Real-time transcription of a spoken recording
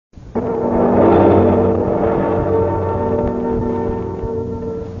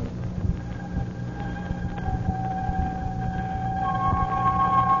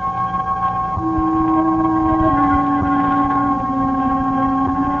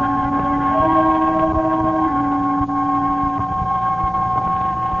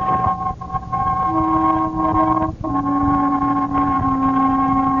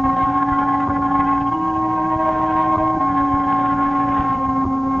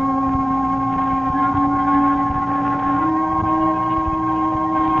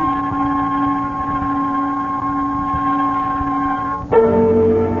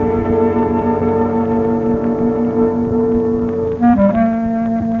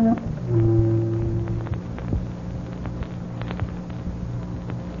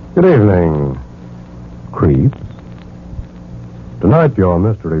Good evening, creeps. Tonight, your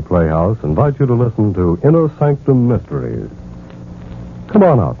Mystery Playhouse invites you to listen to Inner Sanctum Mysteries. Come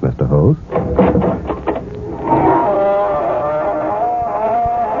on out, Mr. Host.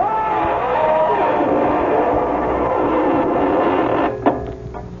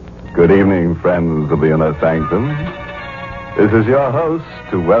 Good evening, friends of the Inner Sanctum. This is your host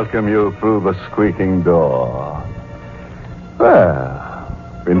to welcome you through the squeaking door. Well,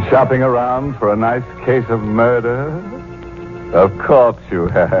 been shopping around for a nice case of murder? Of course you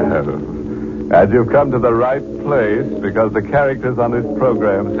have. And you've come to the right place because the characters on this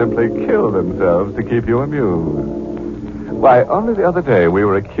program simply kill themselves to keep you amused. Why, only the other day we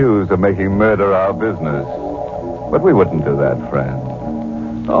were accused of making murder our business. But we wouldn't do that,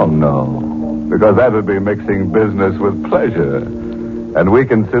 friend. Oh, no. Because that would be mixing business with pleasure. And we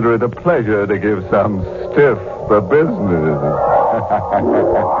consider it a pleasure to give some stiff the business.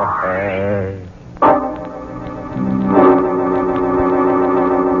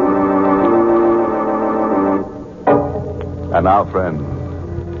 And now, friends,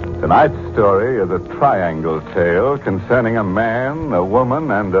 tonight's story is a triangle tale concerning a man, a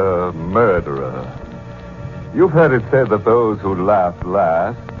woman, and a murderer. You've heard it said that those who laugh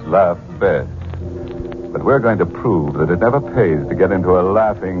last laugh best. But we're going to prove that it never pays to get into a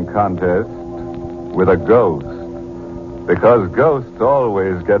laughing contest with a ghost. Because ghosts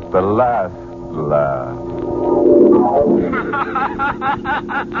always get the last laugh.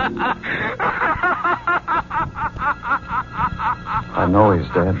 I know he's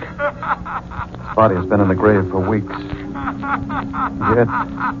dead. His body has been in the grave for weeks. Yet,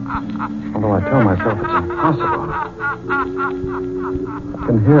 although I tell myself it's impossible, I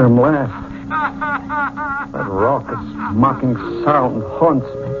can hear him laugh. That raucous, mocking sound haunts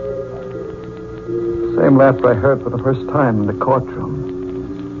me. The same laughter I heard for the first time in the courtroom.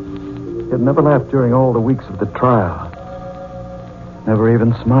 He had never laughed during all the weeks of the trial. Never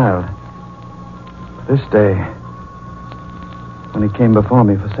even smiled. But this day, when he came before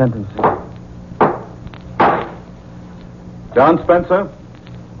me for sentencing. John Spencer,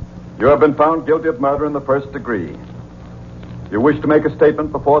 you have been found guilty of murder in the first degree. You wish to make a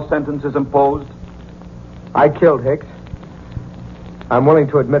statement before sentence is imposed? I killed Hicks. I'm willing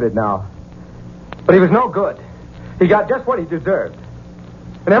to admit it now. But he was no good. He got just what he deserved.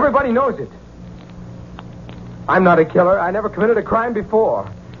 And everybody knows it. I'm not a killer. I never committed a crime before.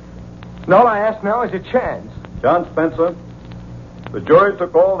 And all I ask now is a chance. John Spencer, the jury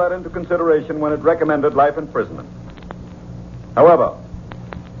took all that into consideration when it recommended life imprisonment. However,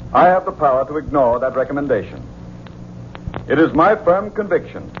 I have the power to ignore that recommendation. It is my firm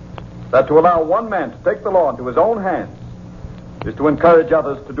conviction that to allow one man to take the law into his own hands is to encourage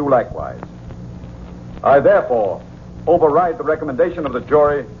others to do likewise. I therefore override the recommendation of the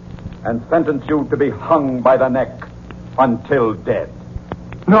jury and sentence you to be hung by the neck until dead.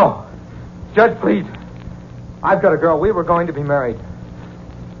 No. Judge, please. I've got a girl. We were going to be married.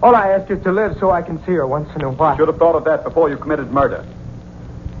 All I ask is to live so I can see her once in a while. You should have thought of that before you committed murder.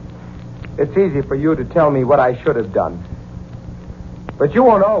 It's easy for you to tell me what I should have done. But you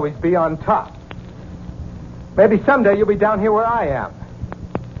won't always be on top. Maybe someday you'll be down here where I am.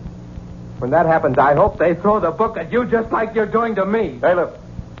 When that happens, I hope they throw the book at you just like you're doing to me. Bailiff,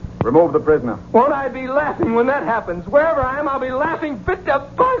 remove the prisoner. Won't I be laughing when that happens? Wherever I am, I'll be laughing fit to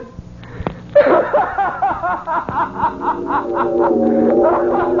buzz.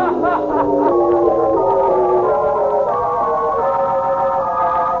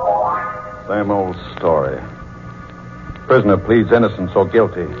 Same old story. Prisoner pleads innocence or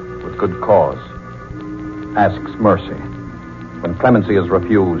guilty with good cause. Asks mercy. When clemency is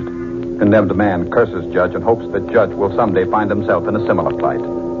refused, condemned man curses judge and hopes that judge will someday find himself in a similar plight.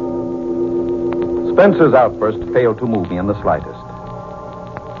 Spencer's outburst failed to move me in the slightest.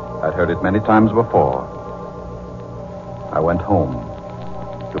 I'd heard it many times before. I went home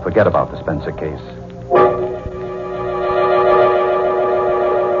to forget about the Spencer case.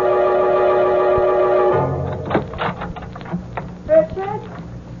 Richard?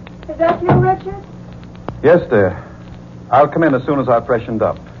 Is that you, Richard? Yes, dear. I'll come in as soon as I've freshened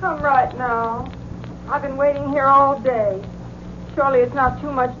up. Come right now. I've been waiting here all day. Surely it's not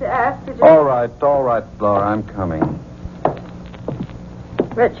too much to ask to just... All right, Laura, I'm coming.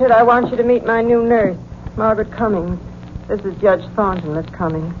 Richard, I want you to meet my new nurse, Margaret Cummings. This is Judge Thornton that's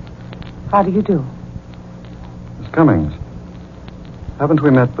coming. How do you do? Miss Cummings, haven't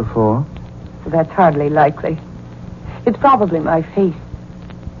we met before? That's hardly likely. It's probably my face.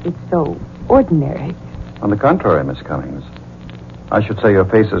 It's so ordinary. On the contrary, Miss Cummings. I should say your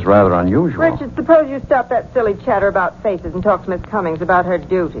face is rather unusual. Richard, suppose you stop that silly chatter about faces and talk to Miss Cummings about her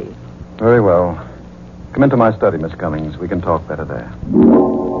duty. Very well. Come into my study, Miss Cummings. We can talk better there.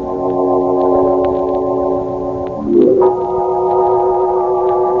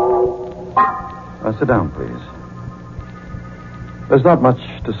 Sit down, please. There's not much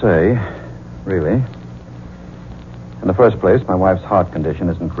to say, really. In the first place, my wife's heart condition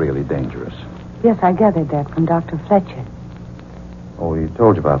isn't really dangerous. Yes, I gathered that from Dr. Fletcher. Oh, he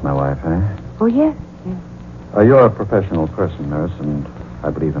told you about my wife, eh? Oh, yes. You're a professional person, nurse, and I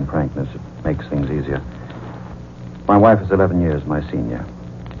believe in frankness. It makes things easier. My wife is 11 years my senior,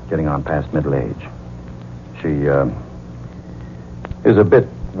 getting on past middle age. She is a bit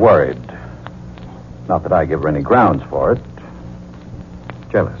worried. Not that I give her any grounds for it.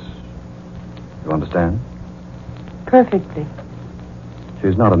 Jealous. You understand? Perfectly.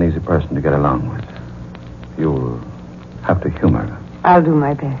 She's not an easy person to get along with. You'll have to humor her. I'll do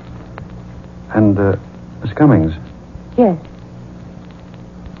my best. And, Miss Cummings. Yes.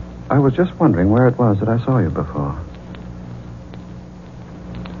 I was just wondering where it was that I saw you before.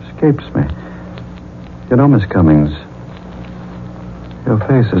 Escapes me. You know, Miss Cummings, your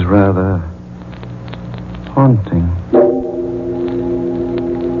face is rather haunting.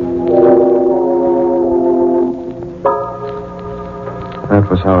 That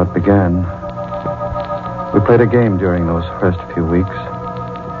was how it began. We played a game during those first few weeks.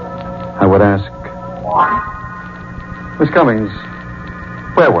 I would ask, Miss Cummings,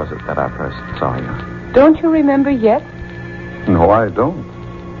 where was it that I first saw you? Don't you remember yet? No, I don't.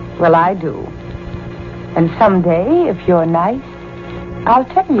 Well, I do. And someday, if you're nice, I'll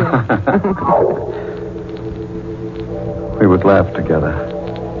tell you. We would laugh together.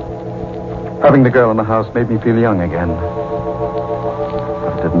 Having the girl in the house made me feel young again.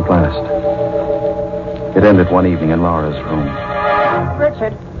 But it didn't last. It ended one evening in Laura's room.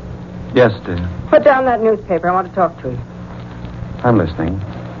 Richard. Yes, dear. Put down that newspaper. I want to talk to you. I'm listening.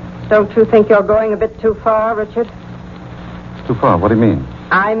 Don't you think you're going a bit too far, Richard? Too far? What do you mean?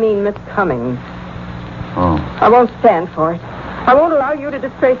 I mean Miss Cummings. Oh. I won't stand for it. I won't allow you to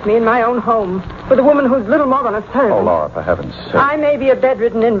disgrace me in my own home with a woman who's little more than a servant. Oh, Laura, for heaven's sake. I may be a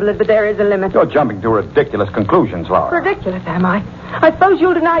bedridden invalid, but there is a limit. You're jumping to ridiculous conclusions, Laura. Ridiculous, am I? I suppose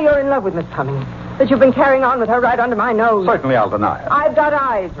you'll deny you're in love with Miss Cummings. That you've been carrying on with her right under my nose. Certainly I'll deny it. I've got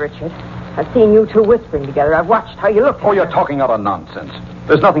eyes, Richard. I've seen you two whispering together. I've watched how you look at Oh, you're her. talking utter nonsense.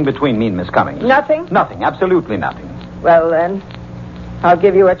 There's nothing between me and Miss Cummings. Nothing? Nothing. Absolutely nothing. Well, then, I'll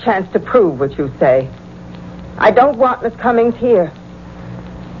give you a chance to prove what you say. I don't want Miss Cummings here.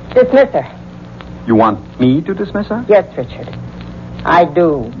 Dismiss her. You want me to dismiss her? Yes, Richard. I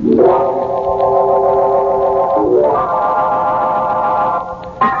do.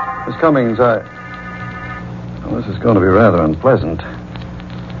 Miss Cummings, well, this is going to be rather unpleasant.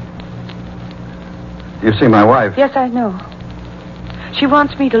 You see my wife? Yes, I know. She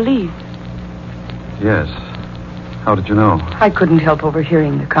wants me to leave. Yes. How did you know? I couldn't help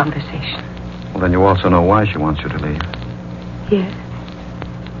overhearing the conversation. Well, then you also know why she wants you to leave. Yes.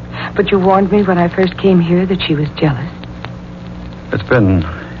 But you warned me when I first came here that she was jealous. It's been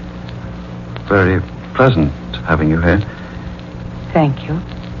very pleasant having you here. Thank you.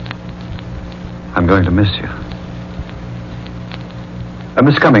 I'm going to miss you.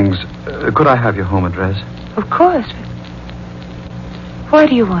 Miss Cummings, could I have your home address? Of course. Why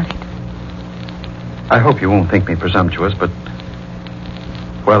do you want it? I hope you won't think me presumptuous, but,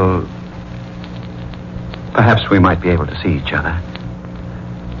 well, perhaps we might be able to see each other.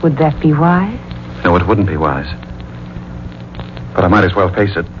 Would that be wise? No, it wouldn't be wise. But I might as well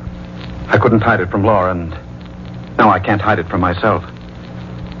face it. I couldn't hide it from Laura, and now I can't hide it from myself.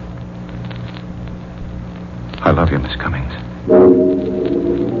 I love you, Miss Cummings.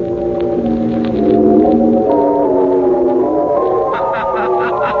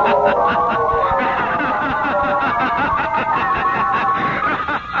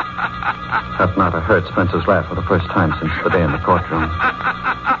 That night I heard Spencer's laugh for the first time since the day in the courtroom.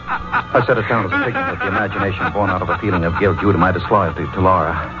 I set it down as a figment of the imagination born out of a feeling of guilt due to my disloyalty to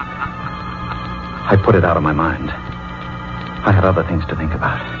Laura. I put it out of my mind. I had other things to think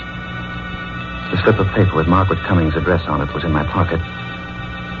about. The slip of paper with Margaret Cummings' address on it was in my pocket.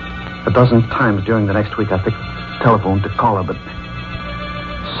 A dozen times during the next week I picked the telephone to call her, but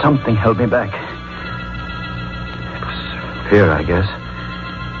something held me back. It was fear, I guess.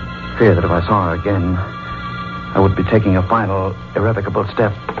 Fear that if I saw her again, I would be taking a final, irrevocable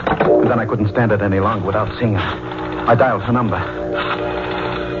step. And then I couldn't stand it any longer without seeing her. I dialed her number.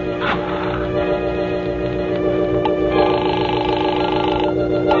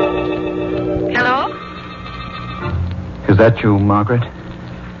 Hello? Is that you, Margaret?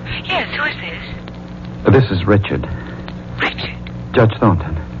 Yes, who is this? This is Richard. Richard. Judge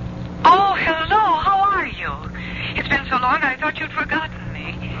Thornton. Oh, hello. How are you? It's been so long I thought you'd forgotten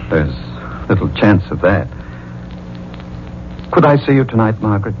me. There's little chance of that. Could I see you tonight,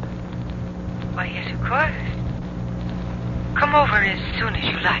 Margaret? Why, yes, of course. Come over as soon as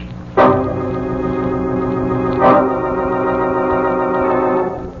you like.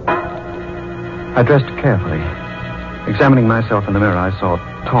 I dressed carefully. Examining myself in the mirror, I saw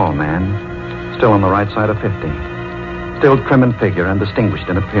a tall man, still on the right side of 50. Still trim in figure and distinguished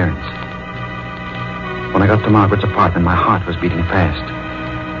in appearance. When I got to Margaret's apartment, my heart was beating fast.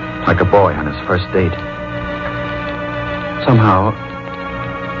 Like a boy on his first date. Somehow,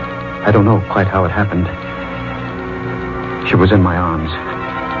 I don't know quite how it happened. She was in my arms.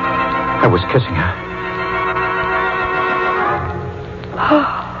 I was kissing her. Oh,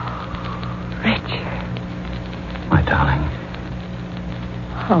 Richard. My darling.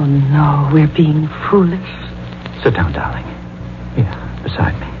 Oh, no, we're being foolish. Sit down, darling. Here,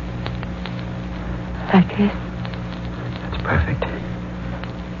 beside me. Like this? That's perfect.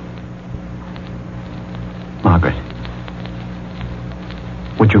 Margaret.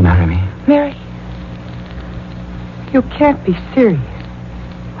 Would you marry me? Mary, you can't be serious.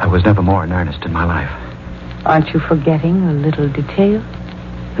 I was never more in earnest in my life. Aren't you forgetting a little detail?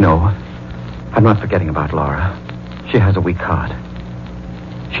 No, I'm not forgetting about Laura. She has a weak heart.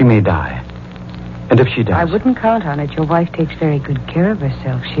 She may die. And if she does... I wouldn't count on it. Your wife takes very good care of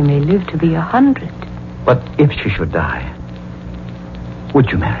herself. She may live to be 100. But if she should die, would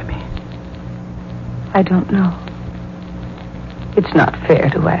you marry me? I don't know. It's not fair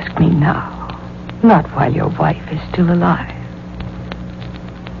to ask me now. Not while your wife is still alive.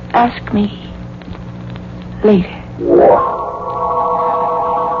 Ask me later.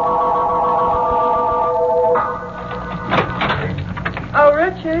 Oh,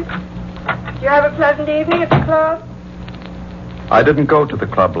 Richard. Did you have a pleasant evening at the club? I didn't go to the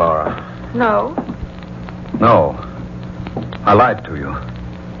club, Laura. No. No. I lied to you.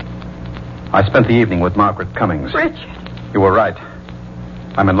 I spent the evening with Margaret Cummings. Richard. You were right.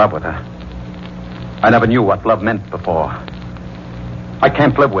 I'm in love with her. I never knew what love meant before. I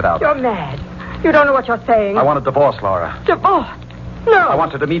can't live without her. You're mad. You don't know what you're saying. I want a divorce, Laura. Divorce? No. I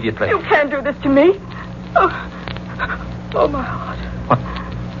want it immediately. You can't do this to me. Oh, my heart. What?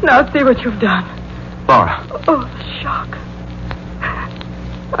 Now see what you've done. Laura. Oh, the shock.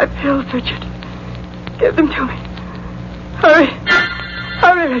 My pills, Richard. Give them to me. Hurry.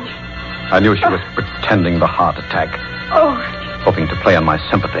 Hurry, Richard. I knew she was pretending the heart attack, Oh, Richard. hoping to play on my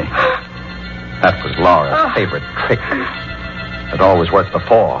sympathy. That was Laura's favorite trick. It always worked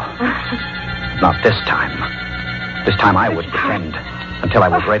before. Not this time. This time I would pretend until I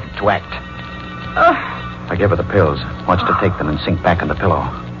was ready to act. I gave her the pills, watched her take them and sink back in the pillow.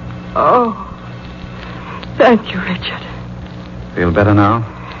 Oh. Thank you, Richard. Feel better now?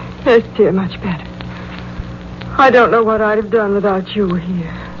 Yes, dear, much better. I don't know what I'd have done without you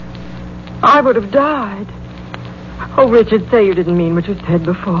here. I would have died. Oh, Richard, say you didn't mean what you said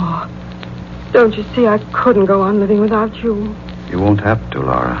before. Don't you see I couldn't go on living without you? You won't have to,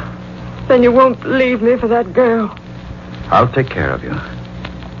 Laura. Then you won't leave me for that girl. I'll take care of you.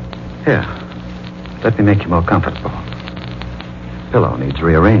 Here, let me make you more comfortable. Pillow needs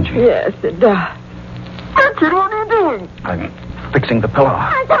rearranging. Yes, it does. Richard, what are you doing? I'm fixing the pillow.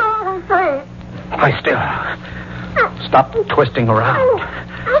 I don't want to say. Lie still. Stop twisting around.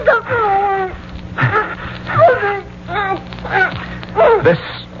 This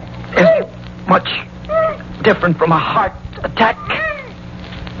is much different from a heart attack.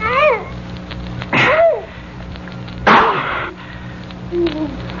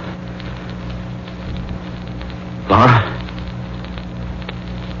 Laura?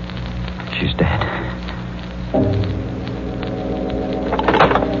 She's dead.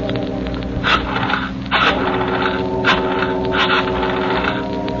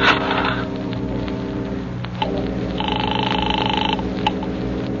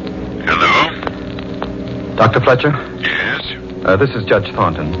 Dr. Fletcher? Yes? This is Judge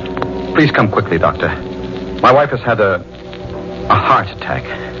Thornton. Please come quickly, Doctor. My wife has had a heart attack.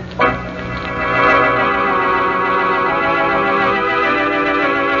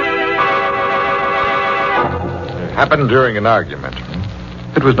 It happened during an argument.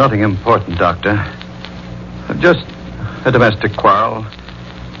 It was nothing important, Doctor. Just a domestic quarrel.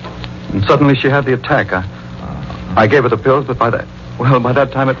 And suddenly she had the attack. I gave her the pills, but by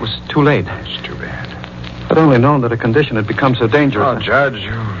that time it was too late. It's too bad. I'd only known that her condition had become so dangerous. Oh, Judge,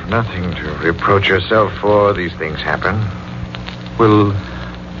 you've nothing to reproach yourself for. These things happen. Will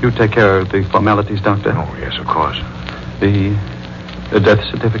you take care of the formalities, Doctor? Oh, yes, of course. The death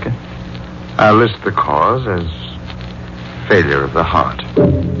certificate? I'll list the cause as failure of the heart.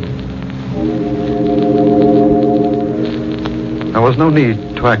 There was no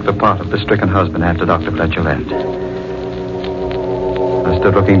need to act the part of the stricken husband after Dr. Fletcher left. I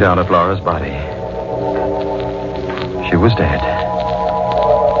stood looking down at Laura's body. She was dead.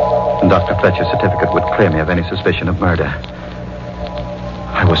 And Dr. Fletcher's certificate would clear me of any suspicion of murder.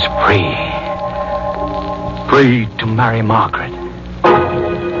 I was free. Free to marry Margaret.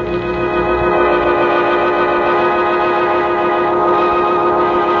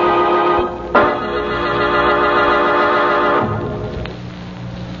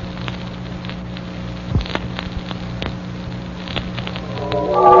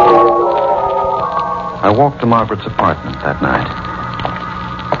 I walked to Margaret's apartment that night.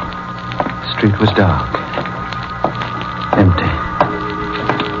 The street was dark. Empty.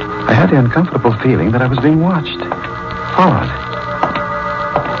 I had the uncomfortable feeling that I was being watched. Followed.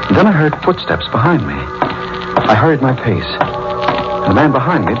 And then I heard footsteps behind me. I hurried my pace. And the man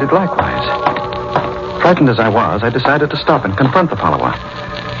behind me did likewise. Frightened as I was, I decided to stop and confront the follower.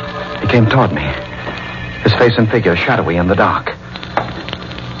 He came toward me. His face and figure shadowy in the dark.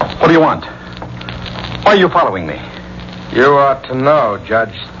 What do you want? Why are you following me? You ought to know,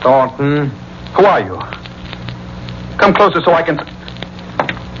 Judge Thornton. Who are you? Come closer so I can...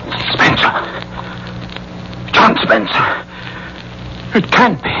 Spencer. John Spencer. It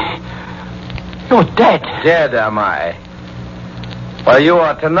can't be. You're dead. Dead, am I? Well, you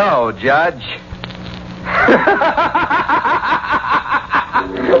ought to know, Judge.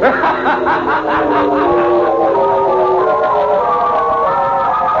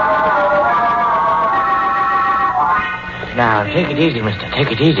 Now, take it easy, mister.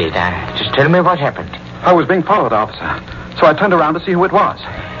 Take it easy. Now, just tell me what happened. I was being followed, officer. So I turned around to see who it was.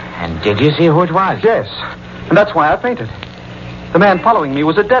 And did you see who it was? Yes. And that's why I fainted. The man following me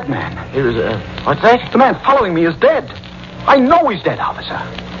was a dead man. He was, what's that? The man following me is dead. I know he's dead, officer.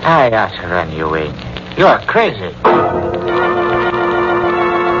 I ought to run you in. You're crazy.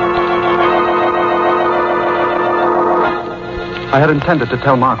 I had intended to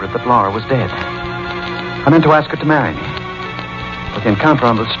tell Margaret that Laura was dead. I meant to ask her to marry me. But the encounter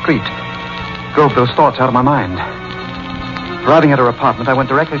on the street drove those thoughts out of my mind. Arriving at her apartment, I went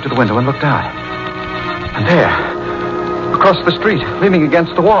directly to the window and looked out. And there, across the street, leaning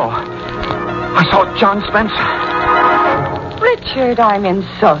against the wall, I saw John Spencer. Richard, I'm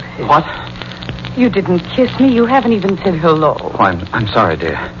insulted. What? You didn't kiss me. You haven't even said hello. Oh, I'm sorry,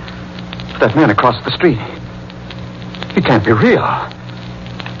 dear. But that man across the street, he can't be real.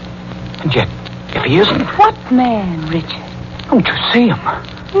 And yet, if he isn't... What man, Richard? Don't you see him?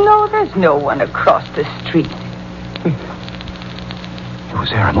 No, there's no one across the street. He was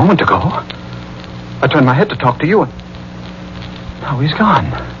there a moment ago. I turned my head to talk to you, and now he's gone.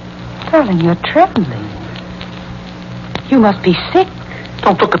 Darling, you're trembling. You must be sick.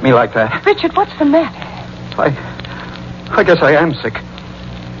 Don't look at me like that. Richard, what's the matter? I guess I am sick.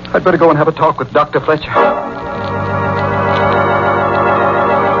 I'd better go and have a talk with Dr. Fletcher.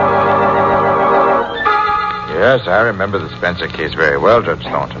 Yes, I remember the Spencer case very well, Judge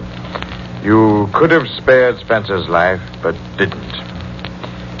Thornton. You could have spared Spencer's life, but didn't.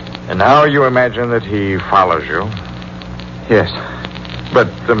 And now you imagine that he follows you. Yes. But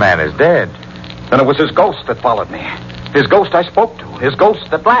the man is dead. Then it was his ghost that followed me. His ghost I spoke to. His ghost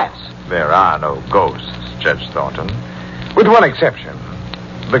that laughs. There are no ghosts, Judge Thornton. With one exception.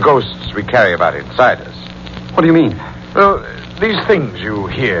 The ghosts we carry about inside us. What do you mean? Well, these things you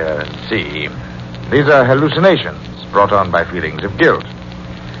hear and see, these are hallucinations brought on by feelings of guilt.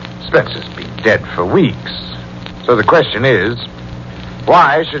 Spencer's been dead for weeks. So the question is,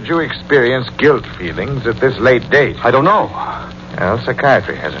 why should you experience guilt feelings at this late date? I don't know. Well,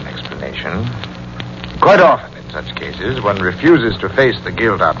 psychiatry has an explanation. Quite often in such cases, one refuses to face the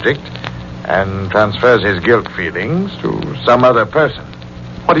guilt object and transfers his guilt feelings to some other person.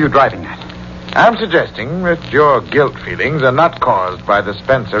 What are you driving at? I'm suggesting that your guilt feelings are not caused by the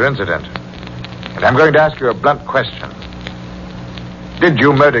Spencer incident. And I'm going to ask you a blunt question. Did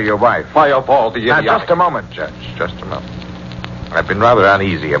you murder your wife? Why, of all the idiotic... Now, just a moment, Judge. Just a moment. I've been rather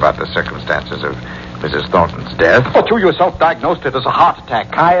uneasy about the circumstances of Mrs. Thornton's death. But you yourself diagnosed it as a heart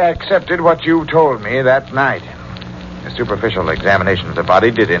attack. I accepted what you told me that night. A superficial examination of the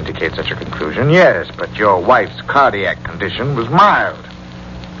body did indicate such a conclusion, yes, but your wife's cardiac condition was mild.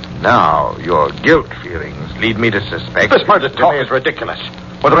 Now, your guilt feelings lead me to suspect... This murder talk is ridiculous.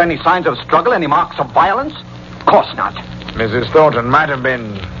 Were there any signs of struggle, any marks of violence? Of course not. Mrs. Thornton might have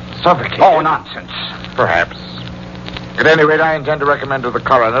been suffocated. Oh, nonsense. Perhaps. At any rate, I intend to recommend to the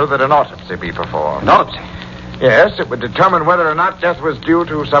coroner that an autopsy be performed. An autopsy? Yes, it would determine whether or not death was due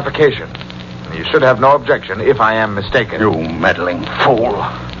to suffocation. You should have no objection if I am mistaken. You meddling fool.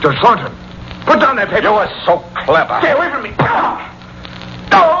 Judge Thornton, put down that paper. You were so clever. Stay away from me.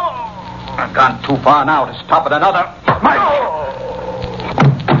 I've gone too far now to stop at another. My